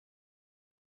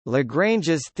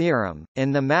Lagrange's theorem,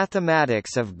 in the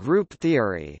mathematics of group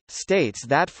theory, states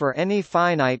that for any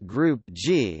finite group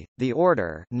G, the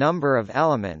order number of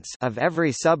elements of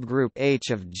every subgroup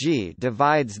H of G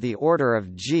divides the order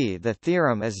of G. The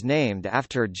theorem is named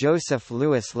after Joseph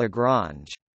Louis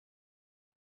Lagrange.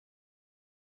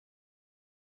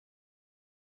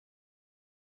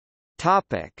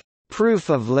 Topic: Proof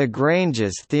of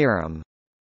Lagrange's theorem.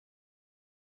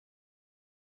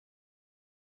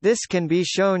 This can be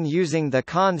shown using the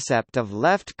concept of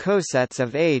left cosets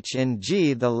of H in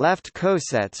G. The left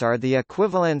cosets are the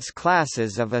equivalence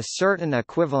classes of a certain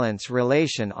equivalence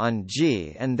relation on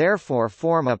G and therefore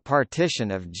form a partition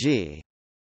of G.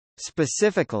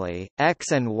 Specifically,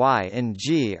 X and Y in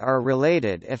G are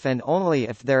related if and only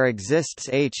if there exists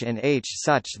H in H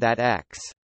such that X.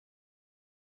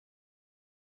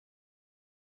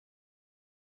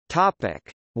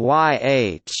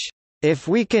 YH. If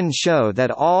we can show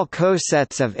that all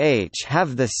cosets of H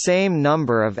have the same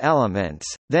number of elements,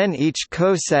 then each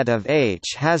coset of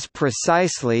H has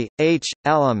precisely H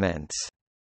elements.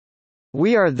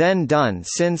 We are then done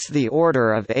since the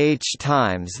order of H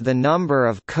times the number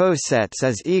of cosets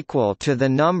is equal to the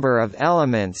number of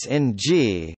elements in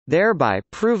G, thereby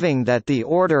proving that the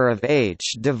order of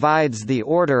H divides the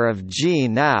order of G.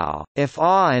 Now, if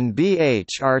A and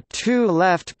BH are two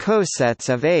left cosets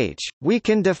of H, we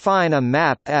can define a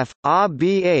map F A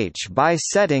BH by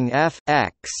setting F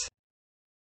X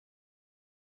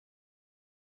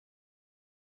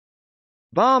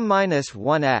BA minus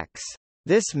 1x.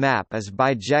 This map is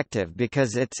bijective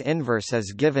because its inverse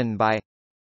is given by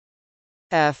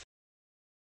F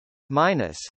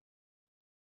minus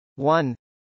 1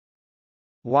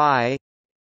 y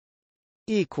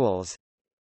equals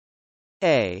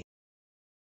A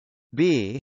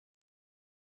B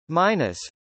minus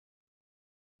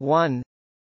 1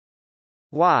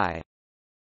 y.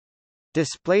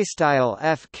 Display style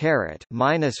F caret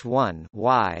minus 1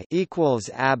 y equals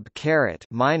ab caret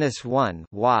minus 1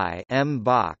 y m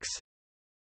box.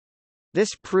 This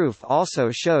proof also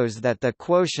shows that the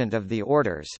quotient of the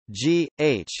orders G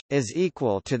H is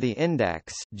equal to the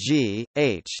index G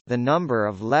H, the number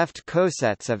of left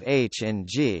cosets of H in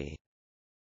G.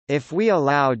 If we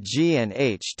allow G and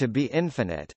H to be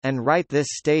infinite and write this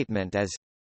statement as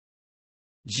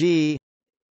G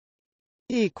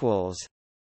equals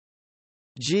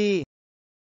G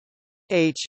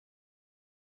H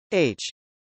H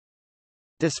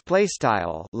display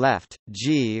style left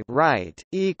G right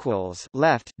equals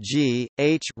left G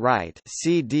H right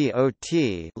C dot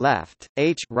left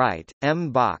H right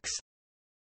M box.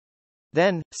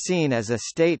 Then, seen as a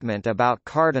statement about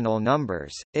cardinal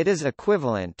numbers, it is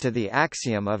equivalent to the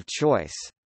axiom of choice.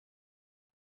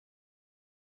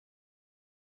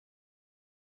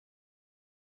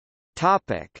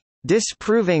 Topic: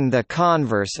 Disproving the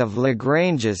converse of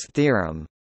Lagrange's theorem.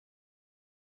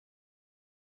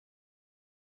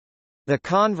 The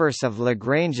converse of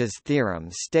Lagrange's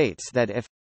theorem states that if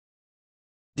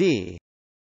D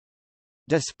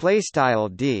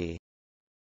D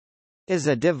is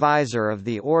a divisor of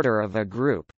the order of a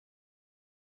group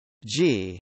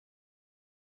G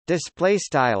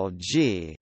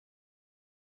G,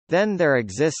 then there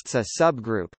exists a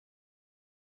subgroup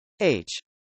H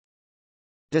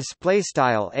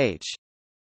H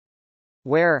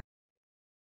where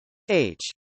H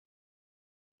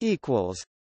equals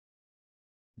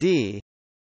D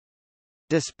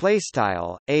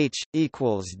H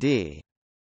equals D.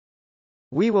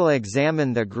 We will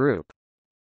examine the group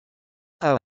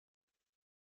A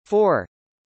 4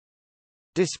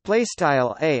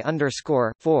 A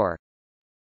underscore 4.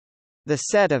 The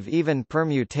set of even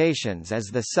permutations is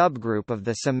the subgroup of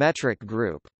the symmetric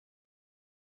group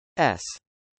S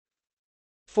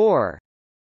 4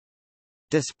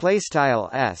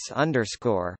 S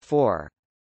underscore 4.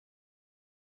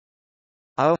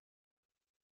 A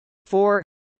 4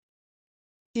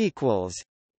 equals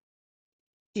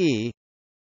E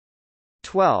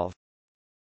 12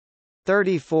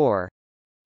 34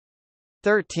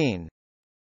 13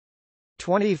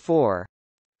 24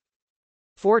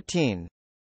 14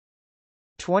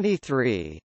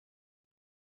 23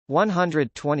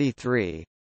 123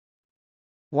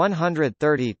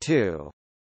 132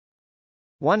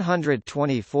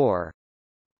 124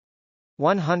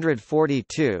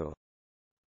 142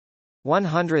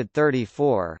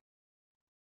 134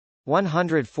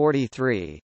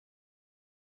 143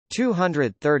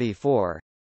 234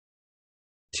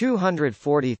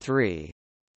 243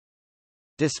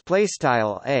 display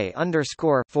style a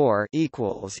underscore 4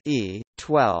 equals e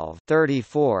 12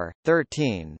 34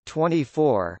 13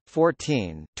 24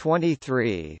 14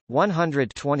 23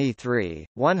 123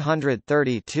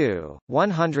 132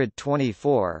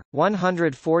 124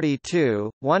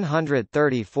 142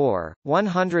 134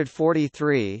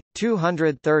 143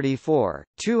 234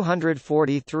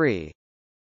 243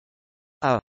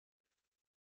 a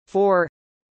 4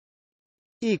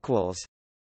 equals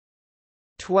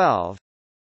 12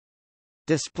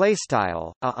 display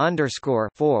style a underscore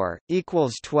 4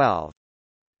 equals 12.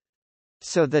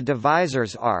 So the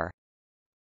divisors are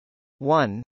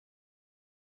 1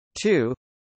 2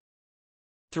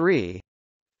 3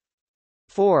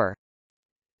 4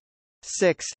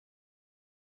 6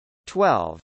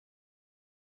 12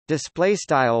 display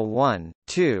style 1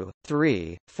 2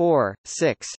 3 4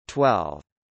 6 12.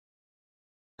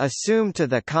 Assume to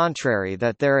the contrary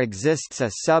that there exists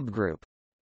a subgroup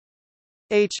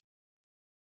H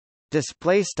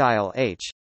display style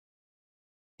H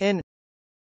in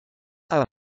a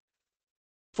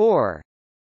 4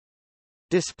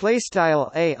 display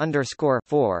style a underscore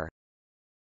 4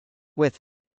 with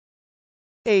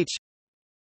H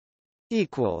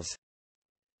equals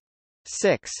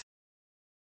 6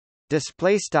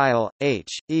 display style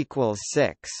H equals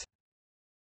 6.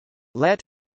 Let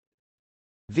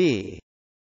V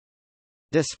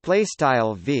display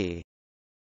style V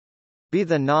be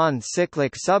the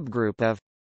non-cyclic subgroup of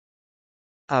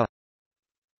a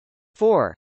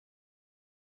 4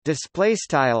 display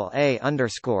style a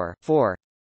underscore 4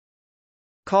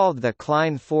 called the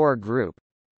Klein 4 group.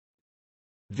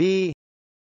 V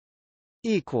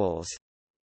equals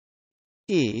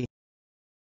e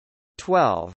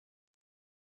 12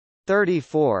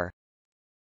 34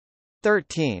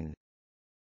 13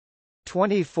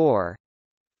 24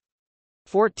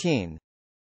 14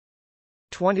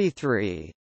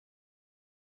 23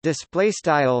 display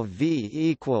style V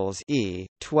equals e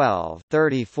 12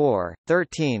 34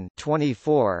 13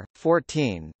 24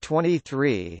 14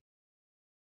 23.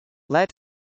 Let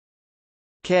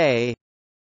K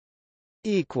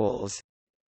equals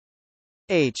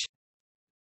H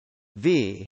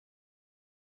V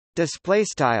display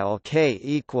style K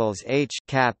equals H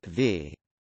cap V.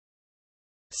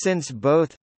 Since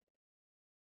both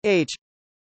H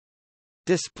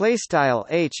display style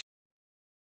H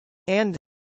and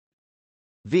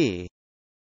V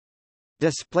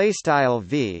display style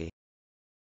V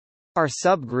are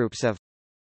subgroups of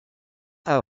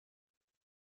a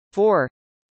 4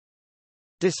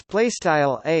 display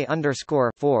style a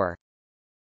underscore 4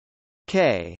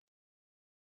 K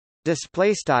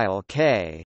display style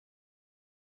K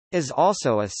is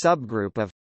also a subgroup of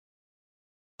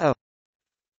a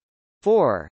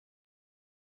 4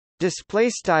 display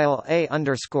style a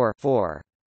underscore 4.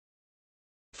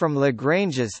 From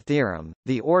Lagrange's theorem,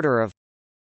 the order of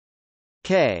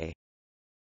K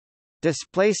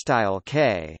display style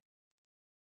K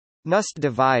must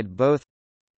divide both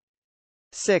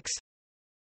 6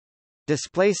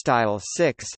 display style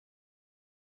 6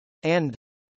 and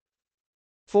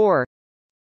 4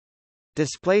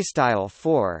 display style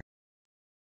 4.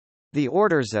 The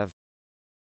orders of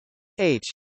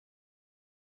H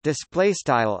display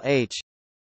style H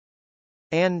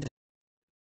and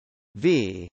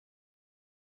V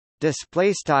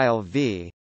display style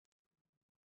V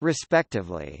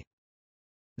respectively.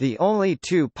 The only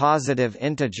two positive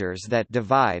integers that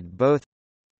divide both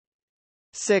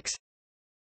 6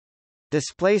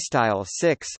 display style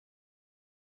 6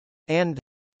 and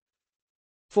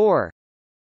 4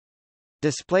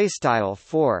 display style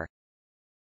 4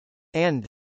 and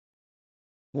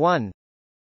 1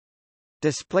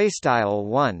 display style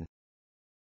 1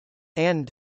 and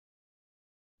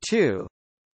 2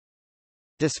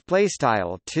 display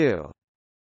style 2.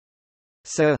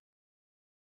 So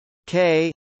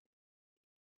K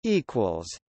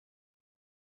equals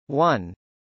 1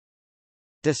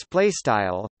 display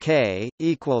style K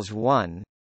equals 1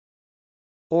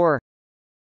 or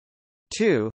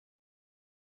 2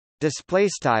 display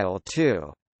style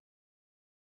 2.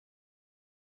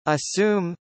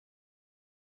 Assume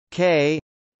K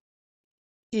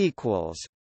equals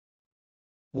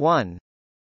 1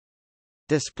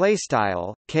 display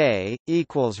style K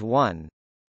equals 1,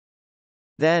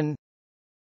 then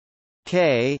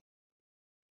K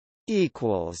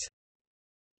equals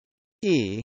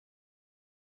E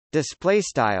display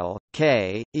style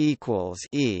K equals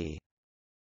E.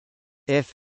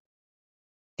 If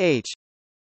H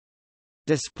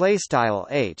display style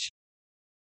H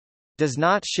does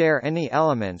not share any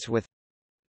elements with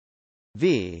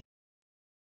V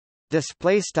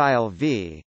display style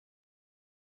V,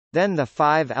 then the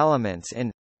 5 elements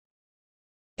in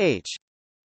H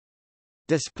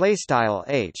display style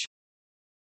H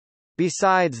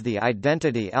besides the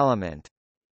identity element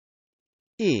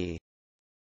E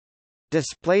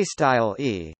display style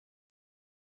E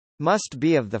must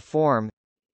be of the form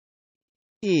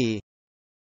E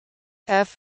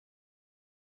F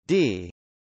D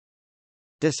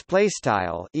display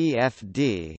style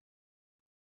EFD,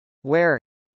 where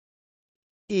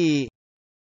E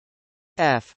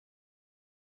F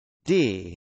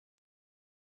D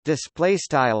display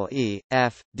style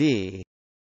EFD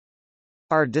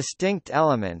are distinct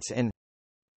elements in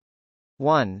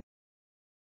 1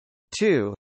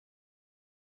 2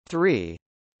 3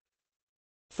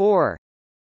 4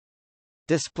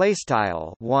 display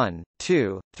style 1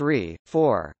 2 3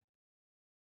 4.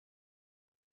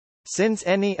 Since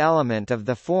any element of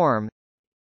the form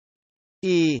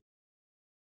E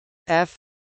F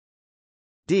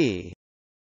D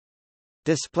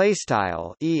display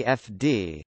style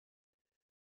EFD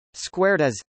squared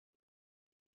as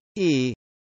E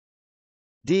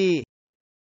D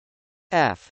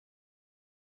F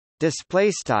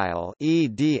display style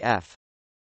EDF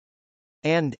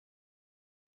and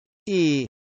E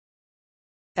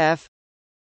F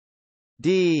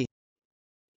D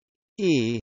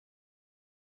E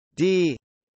D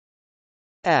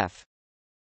F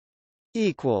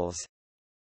equals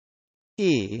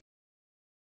E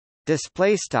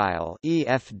display style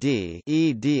EFD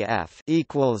EDF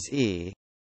equals E,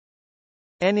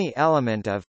 any element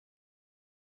of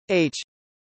H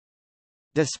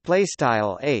display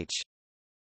style H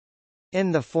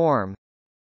in the form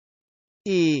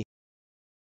E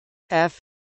F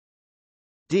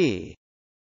D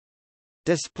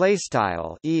display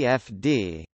style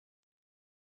EFD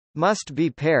must be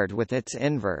paired with its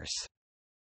inverse.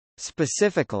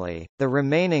 Specifically, the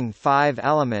remaining 5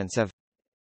 elements of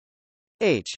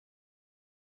H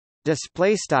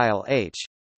display style H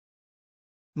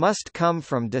must come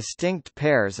from distinct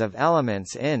pairs of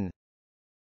elements in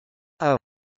A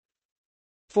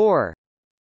 4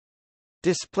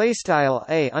 display style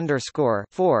A underscore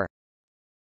 4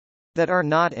 that are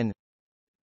not in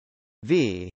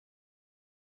V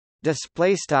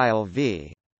display style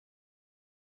V.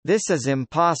 This is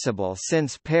impossible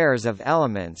since pairs of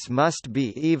elements must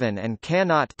be even and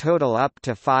cannot total up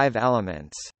to 5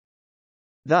 elements.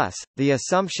 Thus, the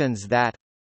assumptions that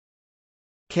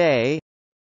K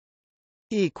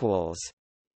equals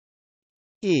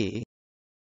E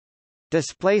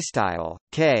display style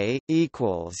K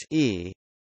equals E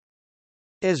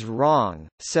is wrong,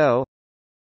 so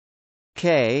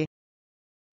K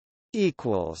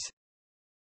equals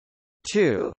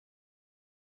 2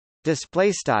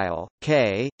 display style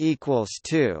K equals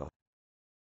 2.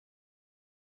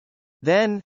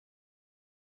 Then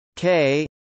K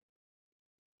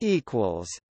equals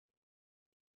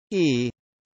E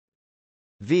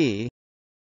V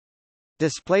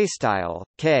display style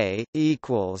K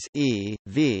equals E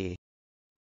V,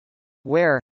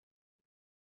 where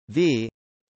V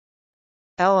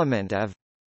element of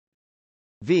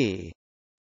V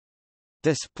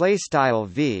display style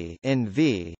V in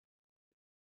V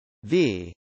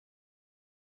V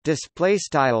display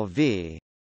style V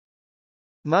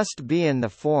must be in the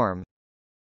form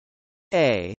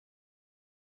A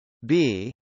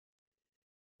B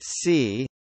C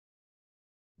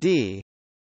D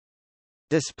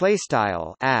display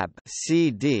style ab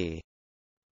CD,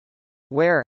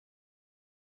 where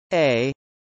A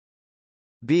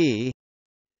B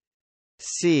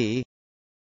C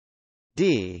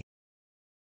D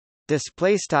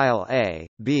display style A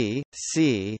B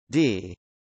C D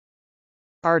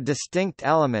are distinct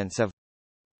elements of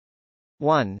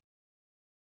 1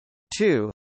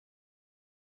 2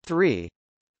 3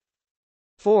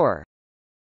 4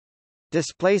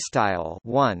 display style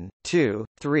 1 2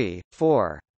 3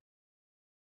 4.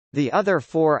 The other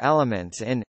 4 elements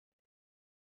in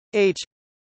H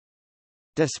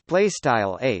display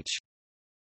style H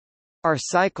are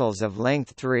cycles of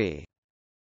length 3.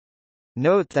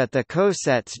 Note that the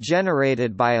cosets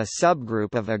generated by a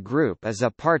subgroup of a group is a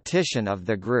partition of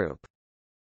the group.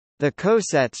 The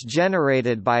cosets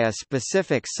generated by a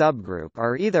specific subgroup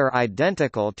are either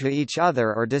identical to each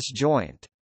other or disjoint.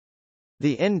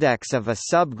 The index of a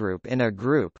subgroup in a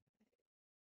group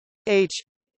H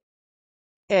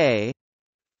A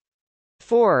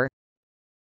 4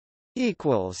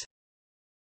 equals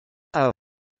A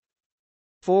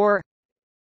 4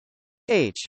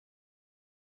 H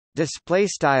display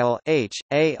style H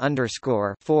A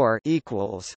underscore 4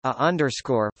 equals A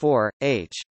underscore 4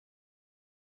 H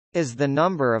is the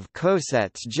number of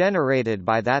cosets generated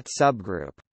by that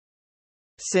subgroup.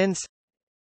 Since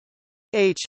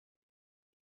H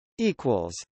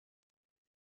equals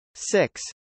 6,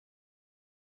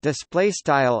 display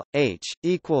style H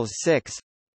equals 6,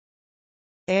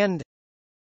 and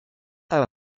a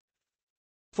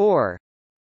 4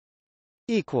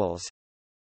 equals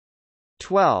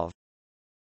 12,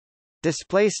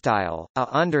 display style a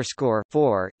underscore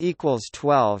 4 equals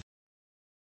 12,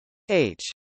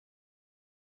 H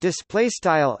display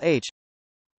style H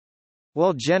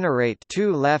will generate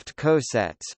two left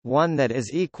cosets, one that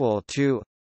is equal to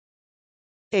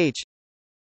H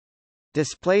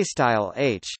display style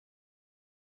H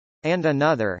and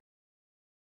another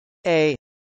A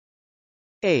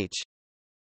H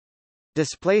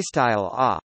display style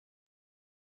A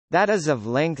that is of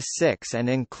length 6 and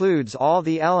includes all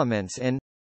the elements in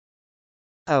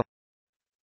a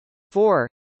 4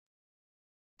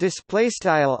 display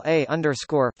style A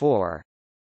underscore 4,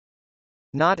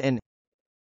 not in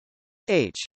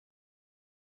H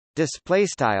display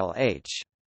style H.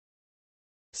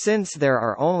 Since there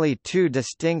are only two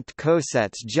distinct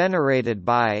cosets generated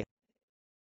by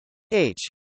H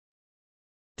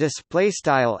display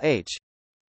style H,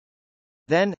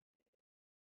 then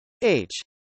H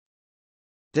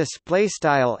display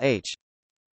style H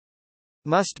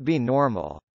must be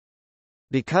normal.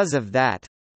 Because of that,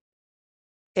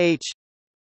 H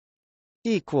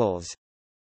equals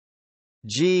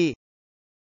G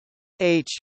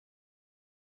H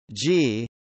G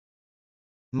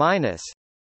minus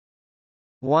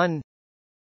 1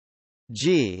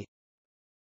 G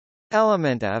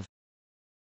element of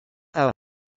a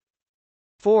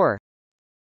 4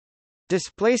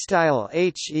 display style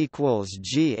H equals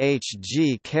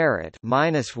GHG caret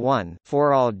minus 1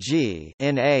 for all G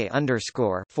in A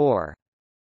underscore 4.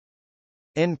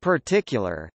 In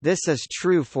particular, this is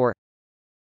true for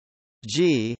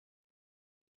G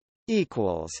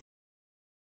equals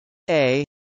A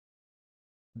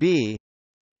B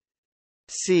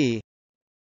C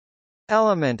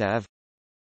element of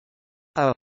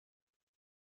a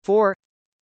 4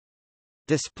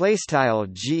 display style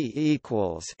G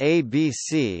equals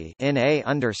ABC in A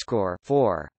underscore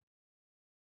 4.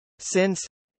 Since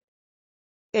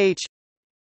H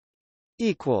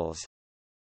equals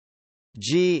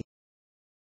G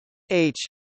H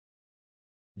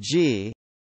G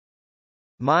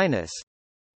minus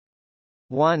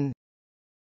 1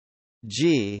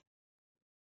 G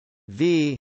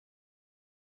V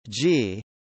G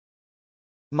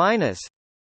minus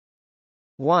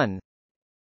 1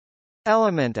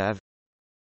 element of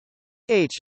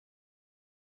H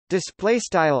display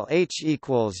style H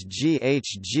equals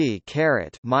GHG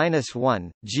caret minus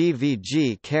 1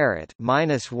 GVG caret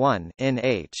minus 1 in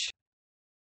H.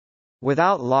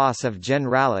 Without loss of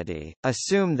generality,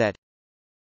 assume that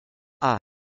a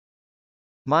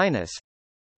minus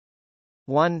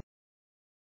 1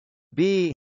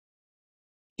 B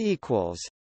equals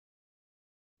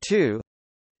 2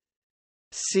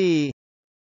 C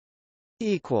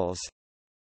equals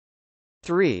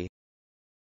 3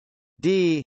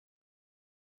 D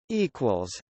equals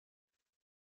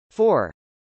 4.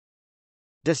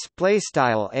 Display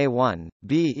style A1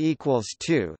 B equals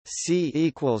 2 C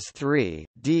equals 3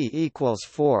 D equals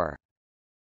 4.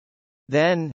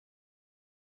 Then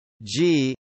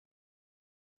G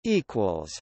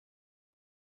equals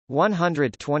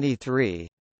 123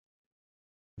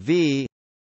 V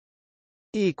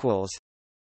equals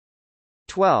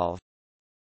 12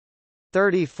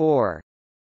 34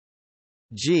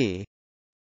 G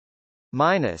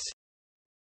minus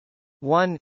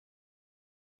 1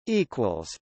 equals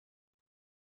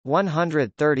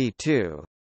 132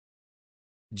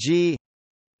 G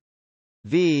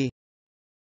V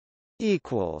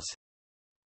equals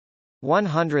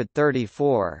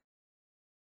 134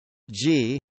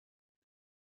 G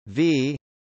V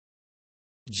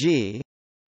G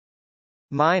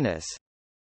minus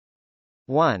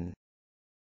 1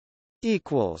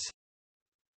 equals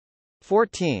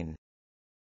 14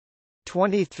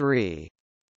 23.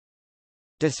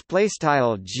 Display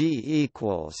style G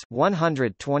equals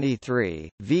 123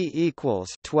 V equals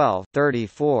 12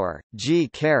 34 G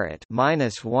caret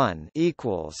minus 1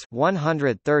 equals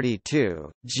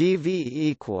 132 GV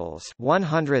equals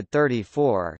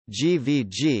 134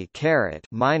 GVG caret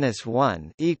minus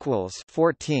 1 equals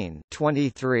 14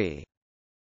 23.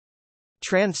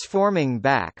 Transforming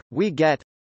back, we get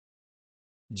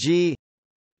G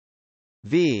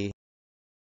V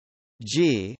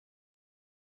G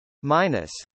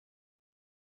minus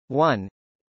 1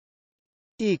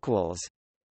 equals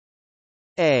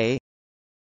A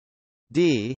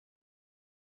D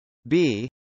B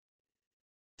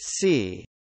C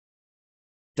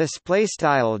display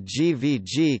style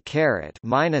GVG caret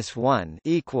 -1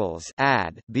 equals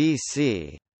add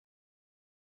BC,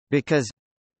 because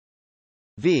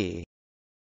V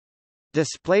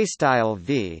display style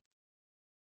V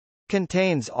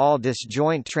contains all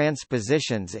disjoint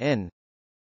transpositions in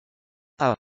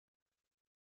a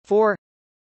 4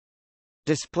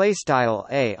 display style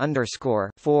a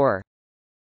underscore 4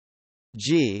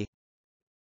 G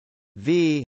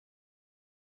V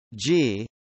G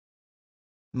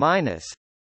minus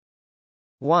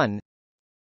 1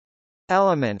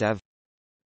 element of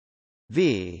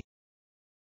V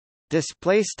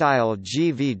display style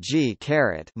GVG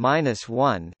caret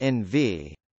 -1 in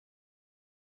V.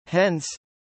 Hence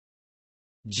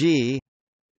G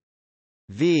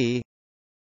V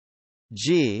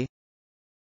G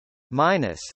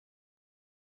minus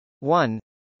 1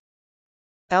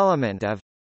 element of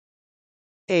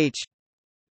H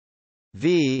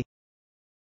V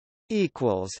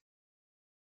equals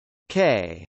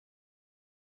K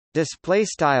display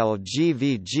style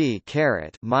GVG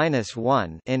caret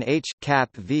 -1 in H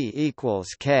cap V equals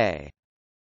K.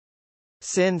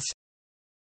 Since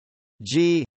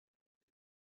G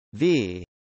V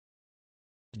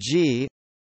G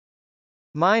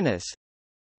minus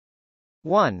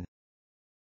 1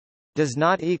 does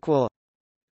not equal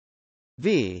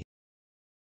V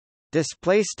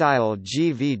display style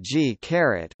GVG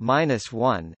caret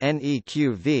 -1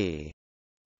 neqV,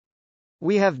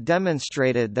 we have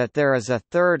demonstrated that there is a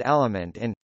third element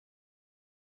in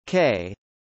K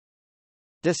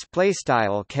display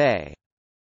style K.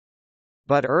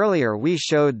 But earlier we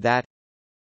showed that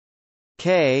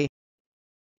K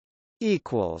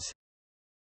equals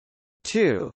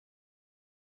 2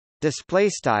 display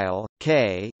style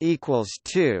K equals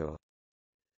 2,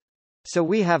 so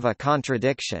we have a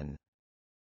contradiction.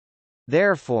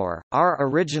 Therefore, our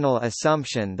original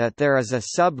assumption that there is a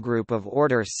subgroup of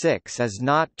order 6 is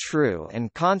not true,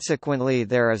 and consequently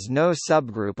there is no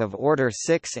subgroup of order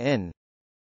 6 in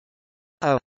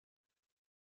a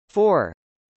 4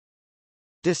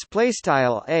 display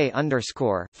style a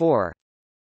underscore 4,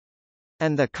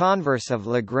 and the converse of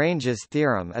Lagrange's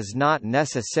theorem is not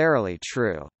necessarily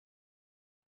true.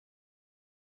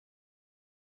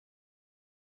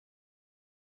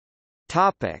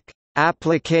 Topic: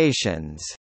 Applications.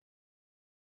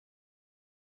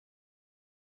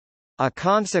 A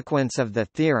consequence of the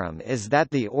theorem is that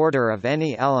the order of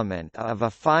any element of a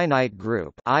finite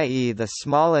group, i.e. the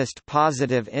smallest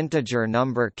positive integer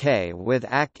number k with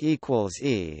ac equals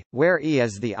e, where e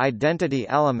is the identity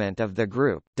element of the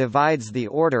group, divides the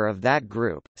order of that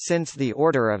group, since the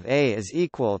order of A is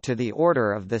equal to the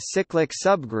order of the cyclic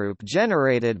subgroup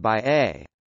generated by A.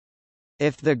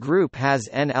 If the group has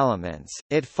n elements,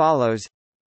 it follows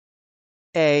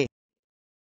A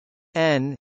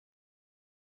n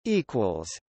equals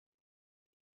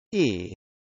E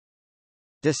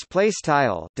display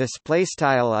style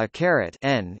a caret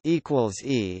n equals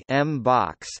E m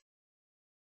box.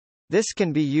 This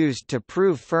can be used to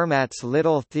prove Fermat's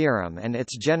Little theorem and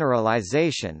its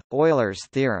generalization, Euler's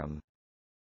theorem.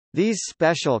 These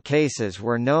special cases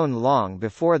were known long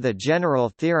before the general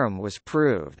theorem was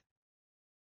proved.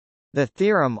 The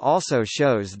theorem also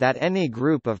shows that any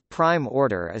group of prime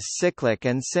order is cyclic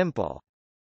and simple.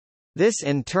 This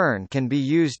in turn can be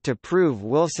used to prove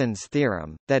Wilson's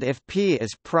theorem, that if P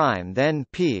is prime then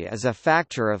P is a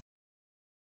factor of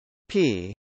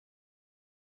P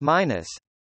minus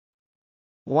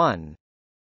 1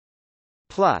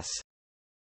 plus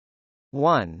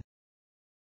 1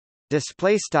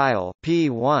 display style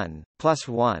P1 plus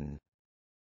 1.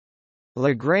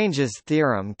 Lagrange's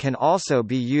theorem can also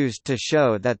be used to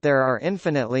show that there are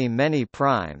infinitely many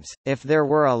primes. If there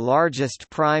were a largest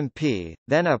prime P,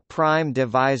 then a prime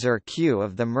divisor Q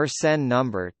of the Mersenne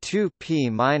number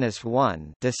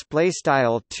 2p-1 display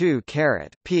style 2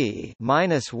 caret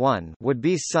p-1 would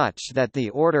be such that the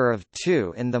order of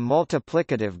 2 in the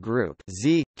multiplicative group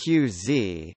Z Q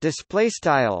Z display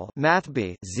style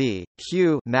mathb Z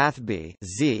Q mathb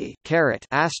Z caret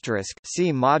asterisk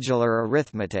C modular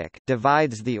arithmetic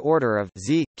divides the order of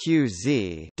Z Q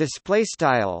Z display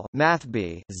style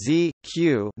mathb Z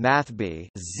Q mathb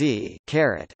Z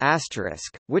caret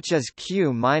asterisk, which is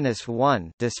Q minus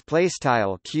 1 display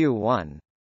style Q1.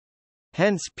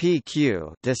 Hence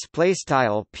PQ display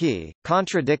style P,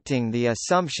 contradicting the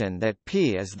assumption that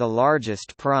P is the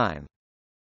largest prime.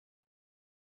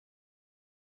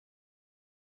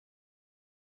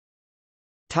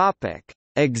 Topic: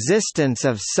 Existence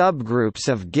of subgroups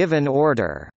of given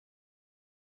order.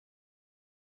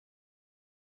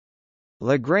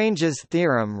 Lagrange's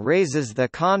theorem raises the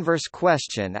converse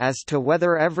question as to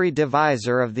whether every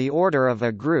divisor of the order of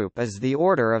a group is the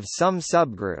order of some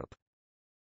subgroup.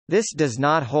 This does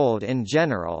not hold in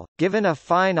general. Given a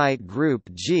finite group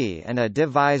G and a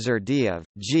divisor D of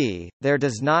G, there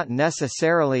does not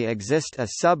necessarily exist a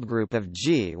subgroup of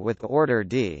G with order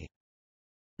D.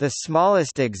 The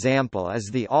smallest example is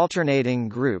the alternating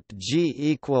group G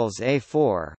equals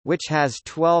A4, which has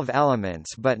 12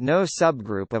 elements but no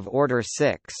subgroup of order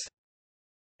 6.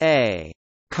 A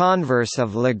converse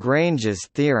of Lagrange's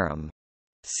theorem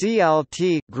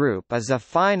CLT group is a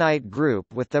finite group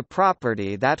with the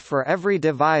property that for every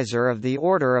divisor of the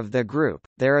order of the group,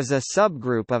 there is a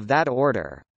subgroup of that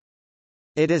order.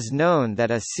 It is known that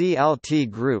a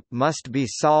CLT group must be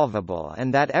solvable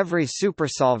and that every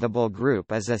supersolvable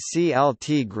group is a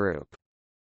CLT group.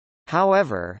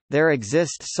 However, there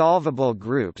exist solvable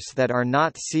groups that are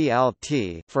not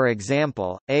CLT, for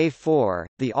example, A4,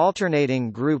 the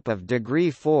alternating group of degree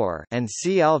 4, and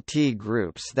CLT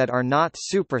groups that are not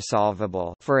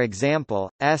supersolvable, for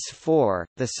example, S4,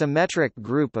 the symmetric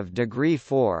group of degree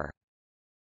 4.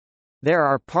 There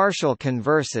are partial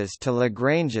converses to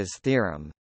Lagrange's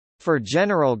theorem. For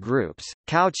general groups,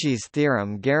 Cauchy's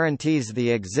theorem guarantees the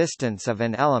existence of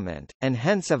an element, and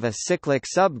hence of a cyclic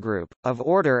subgroup, of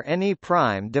order any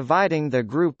prime dividing the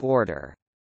group order.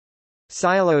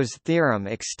 Syloh's theorem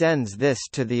extends this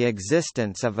to the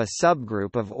existence of a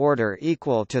subgroup of order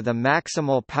equal to the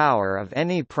maximal power of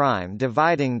any prime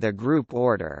dividing the group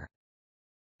order.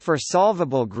 For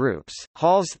solvable groups,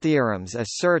 Hall's theorems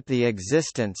assert the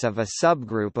existence of a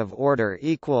subgroup of order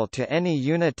equal to any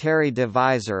unitary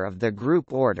divisor of the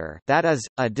group order, that is,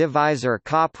 a divisor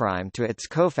coprime to its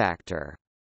cofactor.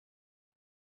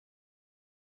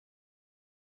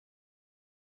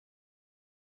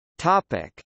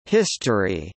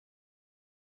 History.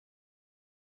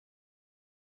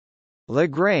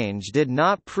 Lagrange did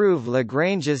not prove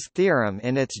Lagrange's theorem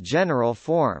in its general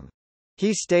form.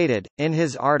 He stated, in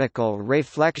his article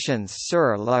Réflexions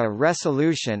sur la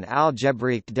résolution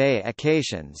algébrique des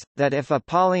équations, that if a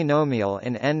polynomial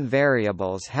in n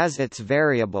variables has its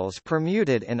variables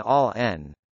permuted in all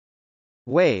n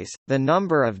ways, the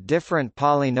number of different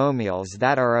polynomials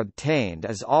that are obtained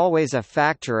is always a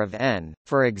factor of n.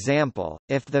 For example,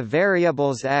 if the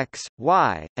variables x,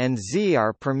 y, and z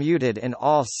are permuted in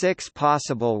all 6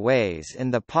 possible ways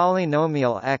in the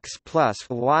polynomial x plus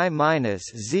y minus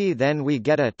z, then we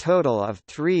get a total of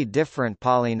 3 different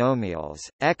polynomials,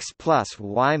 x plus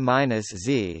y minus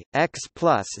z, x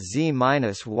plus z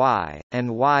minus y,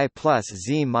 and y plus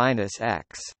z minus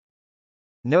x.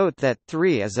 Note that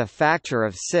 3 is a factor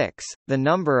of 6. The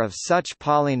number of such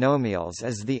polynomials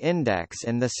is the index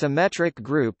in the symmetric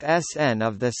group Sn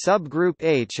of the subgroup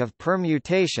H of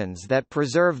permutations that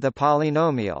preserve the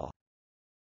polynomial.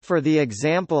 For the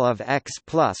example of x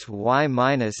plus y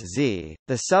minus z,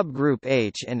 the subgroup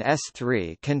H in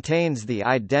S3 contains the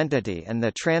identity and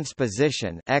the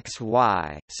transposition x,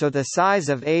 y, so the size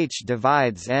of H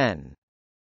divides n.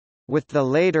 With the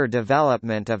later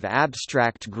development of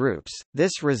abstract groups,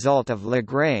 this result of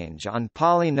Lagrange on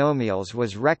polynomials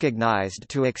was recognized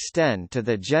to extend to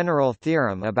the general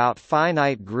theorem about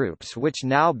finite groups, which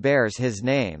now bears his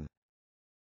name.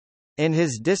 In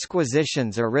his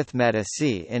Disquisitions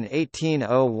arithmetici in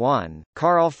 1801,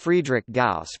 Carl Friedrich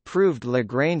Gauss proved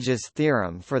Lagrange's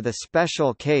theorem for the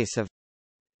special case of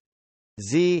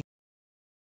z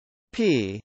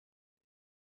p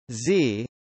z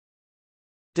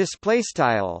display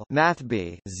style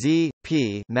mathb z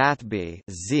p mathb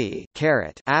z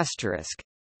caret asterisk,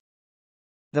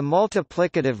 the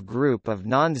multiplicative group of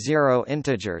non-zero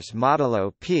integers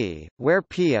modulo p, where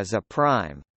p is a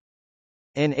prime.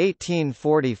 In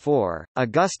 1844,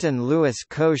 Augustin Louis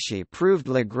Cauchy proved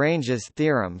Lagrange's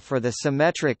theorem for the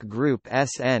symmetric group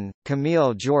Sn.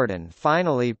 Camille Jordan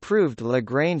finally proved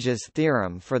Lagrange's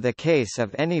theorem for the case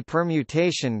of any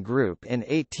permutation group in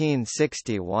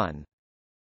 1861.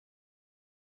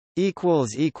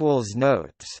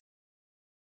 Notes